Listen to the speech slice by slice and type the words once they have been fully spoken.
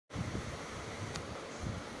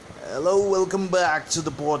Hello, welcome back to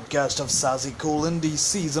the podcast of Sassy Cool Indie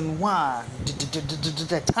Season 1.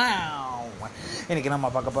 இன்னைக்கு நம்ம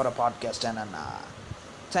பார்க்க போகிற பாட்காஸ்ட் என்னென்னா,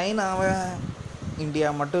 சைனாவை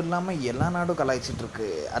இந்தியா மட்டும் இல்லாமல் எல்லா நாடும் கலாய்ச்சிட்ருக்கு.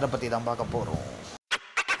 அதை பற்றி தான் பார்க்க போகிறோம்.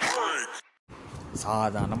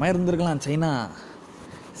 சாதாரணமாக இருந்திருக்கலாம் சைனா,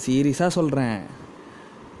 சீரியஸாக சொல்கிறேன்.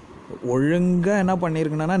 ஒழுங்காக என்ன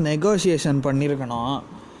பண்ணியிருக்கணும்னா நெகோசியேஷன் பண்ணியிருக்கணும்.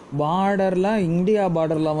 இந்தியா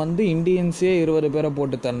பார்டரில் இந்தியன்ஸே 20 பேரை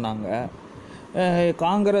போட்டு தந்தாங்க.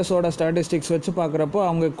 காங்கிரஸோட ஸ்டாட்டிஸ்டிக்ஸ் வச்சு பார்க்குறப்போ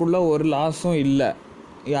அவங்களுக்குள்ள ஒரு லாஸும் இல்லை.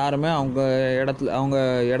 யாருமே அவங்க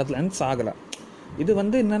இடத்துலேருந்து சாகலை. இது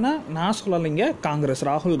என்னென்னா, நான் சொல்லலைங்க, காங்கிரஸ்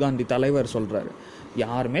ராகுல் காந்தி தலைவர் சொல்கிறாரு.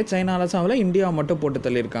 யாருமே சைனாவில் சாகலை, இந்தியாவை மட்டும் போட்டு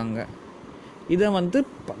தள்ளியிருக்காங்க. இதை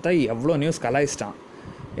பார்த்தா எவ்வளோ நியூஸ் கலாய்ச்சிட்டான்,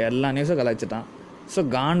 எல்லா நியூஸும் கலாய்ச்சிட்டான். ஸோ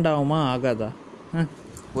காண்டாவுமா ஆகாதா?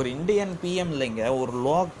 ஒரு இந்தியன் பிஎம் இல்லைங்க, ஒரு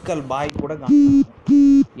லோக்கல் பாய் கூட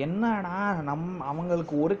என்னடா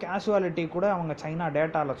அவங்களுக்கு ஒரு கேஷுவாலிட்டி கூட அவங்க சைனா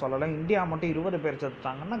டேட்டாவில் சொல்லலை, இந்தியா மட்டும் 20 பேர்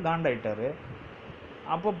செத்துட்டாங்கன்னா காண்டாயிட்டார்.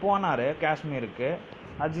 அப்போ போனார் காஷ்மீருக்கு,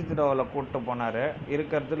 அஜித் டோவலை கூப்பிட்டு போனார்.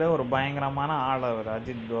 இருக்கிறதுல ஒரு பயங்கரமான ஆள் அவர்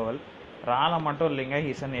அஜித் டோவல். ஆளை மட்டும் இல்லைங்க,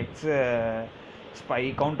 ஹிசன் எக்ஸ் ஸ்பை,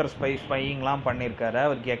 கவுண்டர் ஸ்பையிங்லாம் பண்ணியிருக்காரு.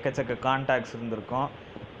 அவருக்கு எக்கச்சக்க கான்டாக்ட்ஸ் இருந்திருக்கும்.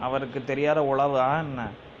 அவருக்கு தெரியாத உளவா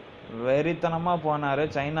என்ன, வெறித்தனமாக போனார்,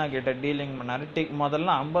 சைனா கிட்ட டீலிங் பண்ணார்.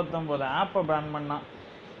 முதல்ல 59 ஆப்பை பேன் பண்ணான்.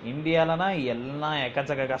 இந்தியாவில்னா எல்லாம்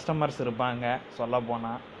எக்கச்சக்க கஸ்டமர்ஸ் இருப்பாங்க. சொல்ல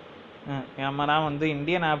போனால் நம்மனா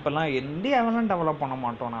இந்தியன் ஆப்பெல்லாம் இந்தியாவெல்லாம் டெவலப் பண்ண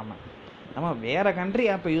மாட்டோம். நம்ம வேறு கண்ட்ரி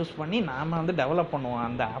ஆப்பை யூஸ் பண்ணி நாம் டெவலப் பண்ணுவோம்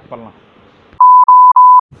அந்த ஆப்பெல்லாம்.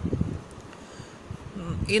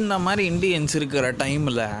 இந்த மாதிரி இந்தியன்ஸ் இருக்கிற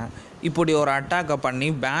டைமில் இப்படி ஒரு அட்டாக்கை பண்ணி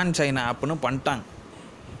பேன் சைனா ஆப்புன்னு பண்ணிட்டாங்க.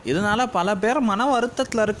 இதனால் பல பேர் மன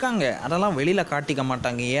வருத்தத்தில் இருக்காங்க. அதெல்லாம் வெளியில் காட்டிக்க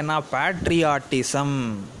மாட்டாங்க. ஏன்னா பேட்ரியாட்டிசம்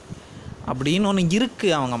அப்படின்னு ஒன்று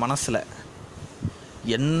இருக்குது அவங்க மனசில்.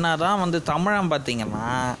 என்ன தான் தமிழன் பார்த்திங்கன்னா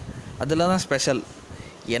அதில் தான் ஸ்பெஷல்.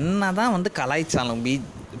 என்ன தான் கலாய்ச்சாலும்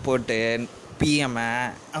போட்டு பிஎம்ஐ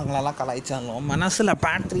அவங்களெல்லாம் கலாய்ச்சாலும் மனசில்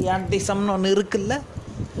பேட்ரியாட்டிசம்னு ஒன்று இருக்குல்ல,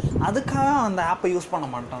 அதுக்காக அந்த ஆப்பை யூஸ் பண்ண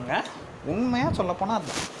மாட்டாங்க. உண்மையாக சொல்லப்போனால்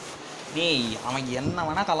அதுதான். அவன் என்ன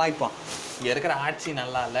வேணால் கலாய்ப்பான், இங்கே இருக்கிற ஆட்சி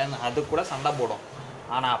நல்லா இல்லைன்னு அது கூட சண்டை போடும்.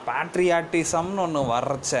 ஆனால் பேட்ரியாட்டிசம்னு ஒன்று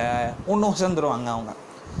வர்றச்ச ஒன்று சேர்ந்துருவாங்க அவங்க.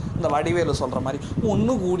 இந்த வடிவேலு சொல்கிற மாதிரி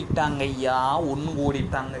ஒன்று கூடிட்டாங்க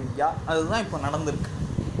ஐயா. அதுதான் இப்போ நடந்திருக்கு.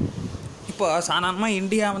 இப்போ சாதாரணமாக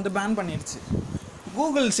இந்தியா பேன் பண்ணிடுச்சு.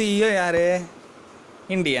 கூகுள் சிஇஓ யார்?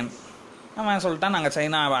 இந்தியன். அவன் சொல்லிட்டான், நாங்கள்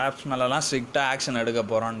சைனா ஆப்ஸ் மேலெலாம் ஸ்ட்ரிக்டாக ஆக்ஷன் எடுக்க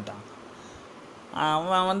போகிறோன்ட்டான்.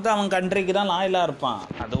 அவன் அவன் கண்ட்ரிக்கு தான் லாயலாக இருப்பான்,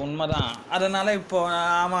 அது உண்மை தான். அதனால் இப்போது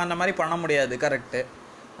அவன் அந்த மாதிரி பண்ண முடியாது, கரெக்டு.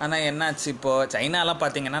 ஆனால் என்னாச்சு, இப்போது சைனாலாம்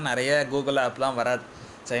பார்த்திங்கன்னா நிறைய கூகுள் ஆப்லாம் வராது.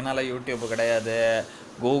 சைனாவில் யூடியூப் கிடையாது,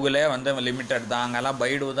 கூகுளே லிமிட்டட் தான். அங்கெல்லாம்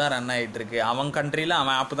பைடு தான் ரன் ஆகிட்டுருக்கு. அவன் கண்ட்ரியில்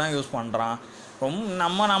அவன் ஆப் தான் யூஸ் பண்ணுறான்.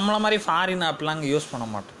 நம்மளை மாதிரி ஃபாரின் ஆப்லாம் அங்கே யூஸ் பண்ண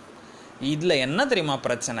மாட்டோம். இதில் என்ன தெரியுமா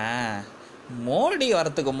பிரச்சனை, மோடி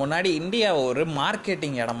வரத்துக்கு முன்னாடி இந்தியாவை ஒரு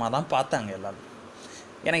மார்க்கெட்டிங் இடமா தான் பார்த்தாங்க எல்லோரும்.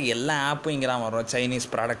 எனக்கு எல்லா ஆப்பும் இங்கே தான் வரும். சைனீஸ்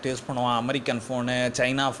ப்ராடக்ட் யூஸ் பண்ணுவான், American phone,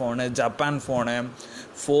 China phone, Japan phone,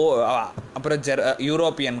 அப்புறம்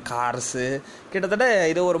யூரோப்பியன் கார்ஸு. கிட்டத்தட்ட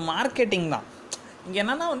இது ஒரு மார்க்கெட்டிங் தான். இங்கே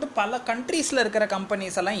என்னென்னா பல கண்ட்ரீஸில் இருக்கிற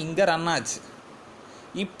கம்பெனிஸ் எல்லாம் இங்கே ரன் ஆச்சு.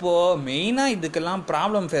 இப்போது மெயினாக இதுக்கெல்லாம்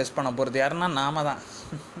ப்ராப்ளம் ஃபேஸ் பண்ண போகிறது யாருன்னா நாம தான்,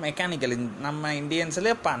 மெக்கானிக்கல். நம்ம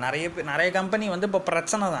இந்தியன்ஸ்லேயே நிறைய கம்பெனி இப்போ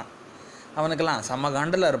பிரச்சனை தான். அவனுக்கெல்லாம் செம்ம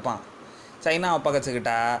காண்டில் இருப்பான். சைனாவை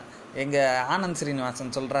பகச்சுக்கிட்டா எங்கள் ஆனந்த்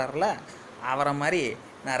ஸ்ரீனிவாசன் சொல்கிறாருல, அவரை மாதிரி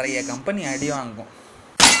நிறைய கம்பெனி அடி வாங்கும்.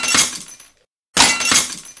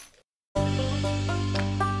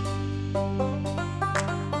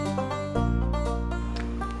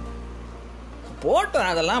 போட்டு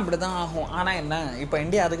அதெல்லாம் அப்படி தான் ஆகும். ஆனால் என்ன, இப்போ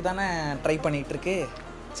இந்தியா அதுக்கு தானே ட்ரை பண்ணிகிட்ருக்கு.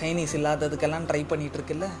 Chinese இல்லாததுக்கெல்லாம் try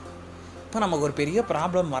பண்ணிகிட்ருக்குல்ல. இப்போ நமக்கு ஒரு பெரிய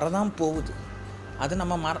ப்ராப்ளம் வரதான் போகுது. அது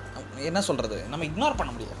நம்ம என்ன சொல்கிறது, நம்ம இக்னோர்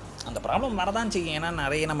பண்ண முடியாது. அந்த ப்ராப்ளம் வரதான் செய்யும். ஏன்னா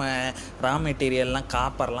நிறைய நம்ம ரா மெட்டீரியல்லாம்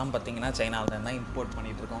காப்பர்லாம் பார்த்திங்கன்னா சைனாவில் தான் இம்போர்ட்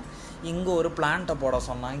பண்ணிகிட்ருக்கோம். இங்கே ஒரு பிளான்ட்டை போட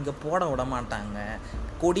சொன்னால் இங்கே போட விட மாட்டாங்க,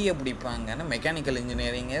 கொடியை பிடிப்பாங்கன்னு மெக்கானிக்கல்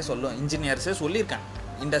இன்ஜினியர்ஸே சொல்லியிருக்காங்க,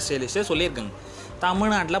 இண்டஸ்ட்ரியலிஸ்டே சொல்லியிருக்காங்க.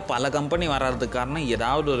 தமிழ்நாட்டில் பல கம்பெனி வர்றதுக்கு காரணம்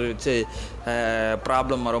ஏதாவது ஒரு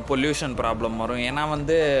ப்ராப்ளம் வரும், பொல்யூஷன் ப்ராப்ளம் வரும். ஏன்னா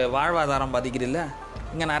வாழ்வாதாரம் பாதிக்குதில்ல.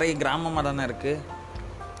 இங்கே நிறைய கிராமமாக தானே இருக்குது.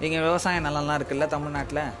 இங்கே விவசாய நிலம்லாம் இருக்குல்ல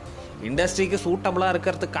தமிழ்நாட்டில். இண்டஸ்ட்ரிக்கு சூட்டபுளாக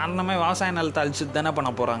இருக்கிறதுக்கு காரணமே விவசாய நிலத்தை அழிச்சுட்டு தானே பண்ண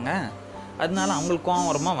போகிறாங்க. அதனால அவங்களுக்கு கோவம்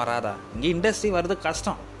வருமா வராதா? இங்கே இண்டஸ்ட்ரி வர்றது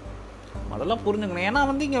கஷ்டம், முதல்ல புரிஞ்சுக்கணும். ஏன்னா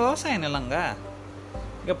இங்கே விவசாய நிலங்க.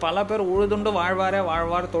 இங்கே பல பேர் உழுதுண்டு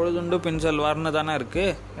வாழ்வார் தொழுதுண்டு பின் செல்வார்னு தானே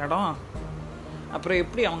இருக்குது இடம். அப்புறம்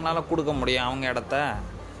எப்படி அவங்களால கொடுக்க முடியும் அவங்க இடத்த?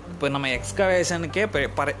 இப்போ நம்ம எக்ஸ்கவேஷனுக்கே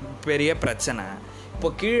பெரிய பிரச்சனை.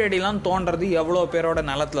 இப்போ கீழடிலாம் தோன்றது எவ்வளோ பேரோட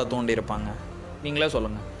நிலத்தில் தோண்டியிருப்பாங்க நீங்களே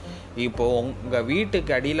சொல்லுங்கள். இப்போது உங்கள்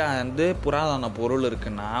வீட்டுக்கு அடியில் வந்து புராதன பொருள்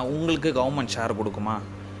இருக்குன்னா உங்களுக்கு கவர்மெண்ட் ஷேர் கொடுக்குமா?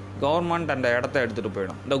 கவர்மெண்ட் அந்த இடத்த எடுத்துகிட்டு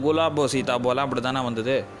போயிடும். இந்த குலாபோ சீதாபோலாம் அப்படி தானே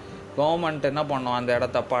வந்தது. கவர்மெண்ட் என்ன பண்ணோம், அந்த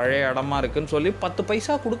இடத்த பழைய இடமா இருக்குதுன்னு சொல்லி 10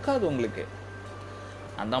 பைசா கொடுக்காது உங்களுக்கு.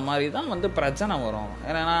 அந்த மாதிரி தான் வந்து பிரச்சனை வரும்.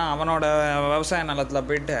 ஏன்னா அவனோட விவசாய நிலத்தில்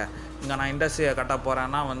போயிட்டு இங்கே நான் இண்டஸ்ட்ரியை கட்ட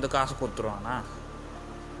போகிறேன்னா வந்து காசு கொடுத்துருவானா?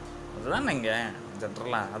 அதுதான் நீங்கள்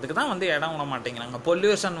ஜென்ரலாக அதுக்கு தான் வந்து இடம் விட மாட்டேங்கிறாங்க.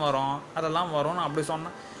 பொல்யூஷன் வரும், அதெல்லாம் வரும்னு அப்படி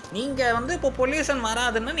சொன்னால் நீங்கள் வந்து இப்போ பொல்யூஷன்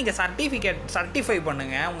வராதுன்னு நீங்கள் சர்டிஃபை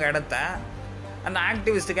பண்ணுங்கள் உங்கள் இடத்த. அந்த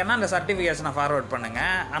ஆக்டிவிஸ்ட்டுக்கு என்ன அந்த சர்டிஃபிகேஷனை ஃபார்வேர்ட்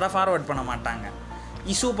பண்ணுங்கள். அதை ஃபார்வேர்ட் பண்ண மாட்டாங்க.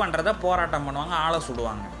 இஷ்யூ பண்ணுறத போராட்டம் பண்ணுவாங்க, ஆளை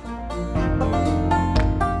சுடுவாங்க.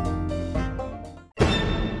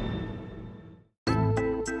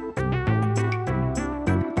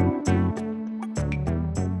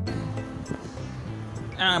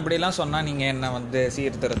 இப்படிலாம் சொன்னால் நீங்கள் என்ன வந்து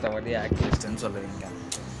சீர்திருத்தவாதி ஆக்டிவிஸ்ட்டுன்னு சொல்லுவீங்க.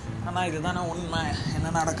 ஆனால் இதுதானே உண்மை. என்ன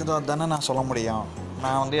நடக்குதோ அதுதானே நான் சொல்ல முடியும்.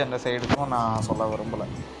 நான் வந்து எந்த சைடுக்கும் நான் சொல்ல விரும்பலை.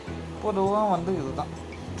 பொதுவாக வந்து இதுதான்.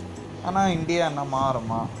 ஆனால் இந்தியா என்ன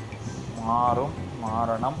மாறுமா? மாறும்,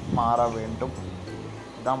 மாறணும், மாற வேண்டும்.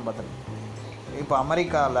 இதுதான் பதில். இப்போ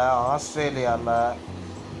அமெரிக்காவில், ஆஸ்திரேலியாவில்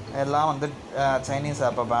எல்லாம் வந்து சைனீஸ்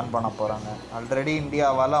ஆப்பை பேன் பண்ண போகிறாங்க. ஆல்ரெடி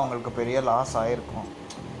இந்தியாவால் அவங்களுக்கு பெரிய லாஸ் ஆகிருக்கும்.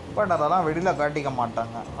 பட் அதெல்லாம் வெளியில் காட்டிக்க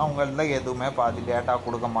மாட்டாங்க. அவங்கள்ட்ட எதுவுமே பாதி டேட்டா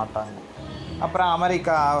கொடுக்க மாட்டாங்க. அப்புறம்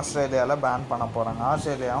அமெரிக்கா, ஆஸ்திரேலியாவில் பேன் பண்ண போகிறாங்க.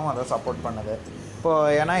 ஆஸ்திரேலியாவும் அதை சப்போர்ட் பண்ணுது.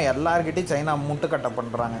 இப்போது ஏன்னா எல்லாருக்கிட்டையும் சைனா முட்டுக்கட்டை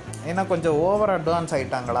பண்ணுறாங்க. ஏன்னா கொஞ்சம் ஓவர் அட்வான்ஸ்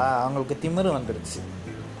ஆகிட்டாங்களா, அவங்களுக்கு திமிரு வந்துடுச்சு.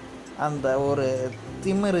 அந்த ஒரு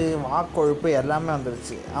திமிரு, வாக்கொழுப்பு எல்லாமே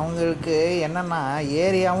வந்துடுச்சு. அவங்களுக்கு என்னென்னா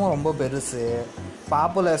ஏரியாவும் ரொம்ப பெருசு,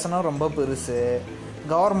 பாப்புலேஷனும் ரொம்ப பெருசு,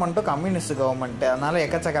 கவர்மெண்ட்டும் கம்யூனிஸ்ட் கவர்மெண்ட்டு, அதனால்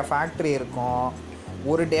எக்கச்சக்க ஃபேக்ட்ரி இருக்கும்.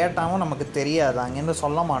 ஒரு டேட்டாவும் நமக்கு தெரியாது, அங்கேருந்து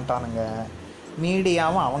சொல்ல மாட்டானுங்க.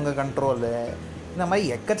 மீடியாவும் அவங்க கண்ட்ரோலு. இந்த மாதிரி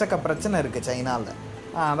எக்கச்சக்க பிரச்சனை இருக்குது சைனாவில்.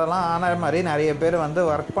 அதெல்லாம் ஆன மாதிரி நிறைய பேர் வந்து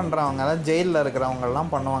ஒர்க் பண்ணுறவங்கலாம் ஜெயிலில் இருக்கிறவங்கெல்லாம்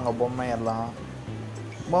பண்ணுவாங்க.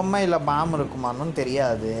 பொம்மையில் பாம்பு இருக்குமான்னு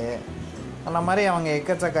தெரியாது. அந்த மாதிரி அவங்க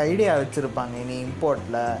எக்கச்சக்க ஐடியா வச்சுருப்பாங்க இனி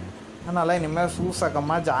இம்போர்ட்டில். அதனால் இனிமேல்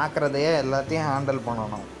சூசகமாக ஜாக்கிரதையாக எல்லாத்தையும் ஹேண்டில்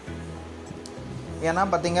பண்ணணும். ஏன்னா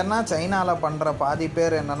பார்த்திங்கன்னா சைனாவில் பண்ணுற பாதி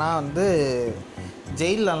பேர் என்னென்னா வந்து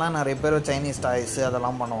ஜெயிலெலாம் நிறைய பேர் சைனீஸ் டாய்ஸு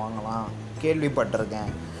அதெல்லாம் பண்ணுவாங்களாம்,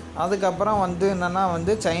 கேள்விப்பட்டிருக்கேன். அதுக்கப்புறம் வந்து என்னென்னா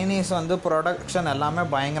வந்து சைனீஸ் வந்து ப்ரொடக்ஷன் எல்லாமே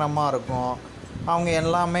பயங்கரமாக இருக்கும். அவங்க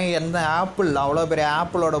எல்லாமே எந்த ஆப்பிள், அவ்வளோ பெரிய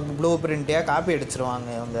ஆப்பிளோட ப்ளூ பிரிண்ட்டையே காப்பி அடிச்சிருவாங்க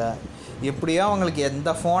இவங்க. எப்படியோ அவங்களுக்கு எந்த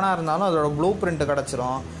ஃபோனாக இருந்தாலும் அதோட ப்ளூ பிரிண்ட்டு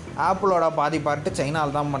கிடச்சிரும். ஆப்பிளோட பாதி பார்ட்டு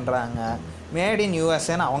சைனாவில் தான் பண்ணுறாங்க. மேட் இன்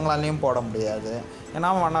யூஎஸ்ஏன்னு அவங்களாலையும் போட முடியாது. ஏன்னா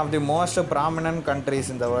one of the most prominent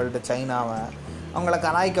countries இந்த வேர்ல்டு சைனாவை. அவங்கள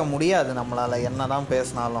கலாய்க்க முடியாது நம்மளால், என்ன தான்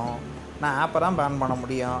பேசினாலும். நான் ஆப்பை தான் பேன் பண்ண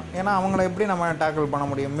முடியும். ஏன்னா அவங்கள எப்படி நம்ம டேக்கிள் பண்ண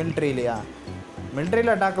முடியும்?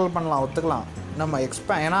 மிலிட்ரியில் டேக்கிள் பண்ணலாம், ஒத்துக்கலாம். நம்ம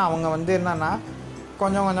ஏன்னா அவங்க வந்து என்னென்னா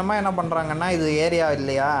கொஞ்சம் கொஞ்சமாக என்ன பண்ணுறாங்கன்னா, இது ஏரியா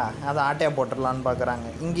இல்லையா, அதை ஆட்டையாக போட்டுடலான்னு பார்க்குறாங்க.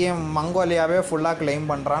 இங்கேயும் மங்கோலியாவே ஃபுல்லாக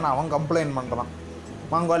கிளைம் பண்ணுறான்னு அவன் கம்ப்ளைண்ட் பண்ணுறான்,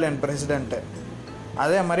 மங்கோலியன் பிரசிடெண்ட்டு.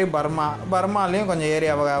 அதே மாதிரி பர்மாலேயும் கொஞ்சம்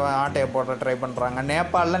ஏரியாவை ஆட்டையை போட்டு ட்ரை பண்ணுறாங்க.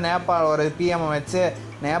 நேபாள் ஒரு பிஎம்ஐ வச்சு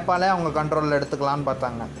நேபாளே அவங்க கண்ட்ரோலில் எடுத்துக்கலான்னு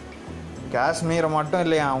பார்த்தாங்க. காஷ்மீரை மட்டும்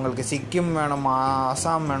இல்லையா, அவங்களுக்கு சிக்கிம் வேணுமா,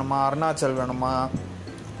 அசாம் வேணுமா, அருணாச்சல் வேணுமா,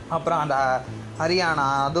 அப்புறம் அந்த ஹரியானா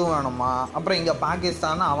அதுவும் வேணுமா, அப்புறம் இங்கே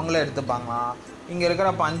பாகிஸ்தான் அவங்களே எடுத்துப்பாங்களாம், இங்கே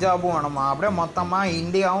இருக்கிற பஞ்சாபும் வேணுமா, அப்படியே மொத்தமாக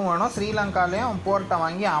இந்தியாவும் வேணும். ஸ்ரீலங்காலேயும் போர்ட்டை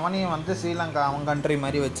வாங்கி அவனையும் வந்து ஸ்ரீலங்கா அவன் கண்ட்ரி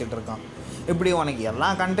மாதிரி வச்சுட்ருக்கான். இப்படி உனக்கு எல்லா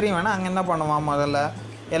கண்ட்ரியும் வேணால் அங்கே என்ன பண்ணுவான், முதல்ல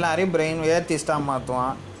எல்லாரையும் பிரெயின் ஏத்திஸ்டாக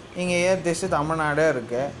மாற்றுவான். இங்கே ஏத்திஸ்ட்டு தமிழ்நாடே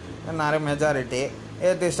இருக்குது, நிறைய மெஜாரிட்டி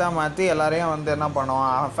ஏத்திஸ்டாக மாற்றி எல்லாரையும் வந்து என்ன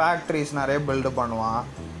பண்ணுவான், ஃபேக்ட்ரிஸ் நிறைய பில்டு பண்ணுவான்.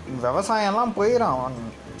 விவசாயம்லாம் போயிடும்.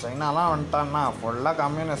 சைனாலாம் வந்துட்டான்னா ஃபுல்லாக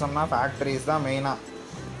கம்யூனிசம்னா ஃபேக்ட்ரிஸ் தான் மெயினாக,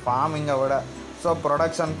 ஃபார்மிங்கை விட. ஸோ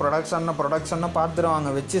ப்ரொடக்ஷன்னு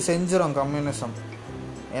பார்த்துருவாங்க, வச்சு செஞ்சிடும் கம்யூனிசம்.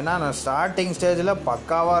 ஏன்னா ஸ்டார்டிங் ஸ்டேஜில்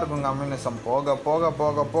பக்காவாக இருக்கும் கம்யூனிசம். போக போக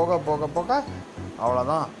போக போக போக போக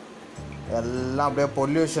அவ்வளோதான், எல்லாம் அப்படியே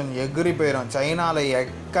பொல்யூஷன் எகிரி போயிடும். சைனாவில்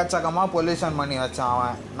எக்கச்சக்கமாக பொல்யூஷன் பண்ணி வச்சான்,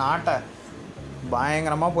 அவன் நாட்டை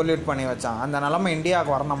பயங்கரமாக பொல்யூட் பண்ணி வச்சான். அந்த நிலமை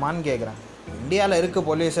இந்தியாவுக்கு வரணுமான்னு கேட்குறேன். இந்தியாவில் இருக்குது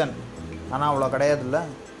பொல்யூஷன், ஆனால் அவ்வளோ கிடையாதுல்ல.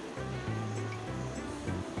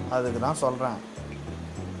 அதுக்கு தான் சொல்கிறேன்,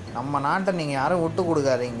 நம்ம நாட்டை நீங்கள் யாரும் விட்டு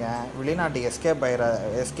கொடுக்காதீங்க. வெளிநாட்டுக்கு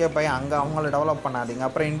எஸ்கேப் ஆகி அங்கே அவங்கள டெவலப் பண்ணாதீங்க.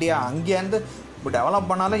 அப்புறம் இந்தியா அங்கேருந்து இப்போ டெவலப்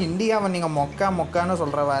பண்ணாலும் இந்தியாவை நீங்கள் மொக்கான்னு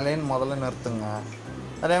சொல்கிற வேலைன்னு முதல்ல நிறுத்துங்க.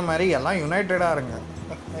 அதே மாதிரி எல்லாம் யுனைட்டடாக இருங்க.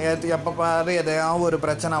 எப்போ பாரு எதையாவது ஒரு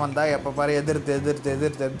பிரச்சனை வந்தால் எப்போ பாரு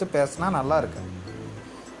எதிர்த்து பேசினா நல்லா இருக்கு.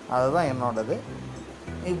 அதுதான் என்னோடது.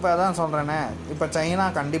 இப்போ தான் சொல்கிறேனே, இப்போ சைனா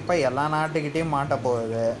கண்டிப்பாக எல்லா நாட்டுக்கிட்டேயும் மாட்ட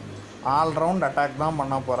போகுது. ஆல்ரவுண்ட் அட்டாக் தான்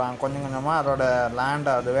பண்ண போகிறான். கொஞ்சம் கொஞ்சமாக அதோட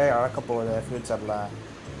லேண்டை அதுவே இழக்க போகுது ஃப்யூச்சரில்.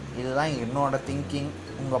 இதுதான் என்னோடய திங்கிங்.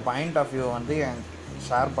 உங்கள் பாயிண்ட் ஆஃப் வியூ வந்து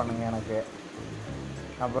ஷேர் பண்ணுங்கள் எனக்கு.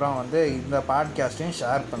 அப்புறம் வந்து இந்த பாட்காஸ்ட்டையும்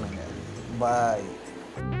ஷேர் பண்ணுங்கள். பாய்.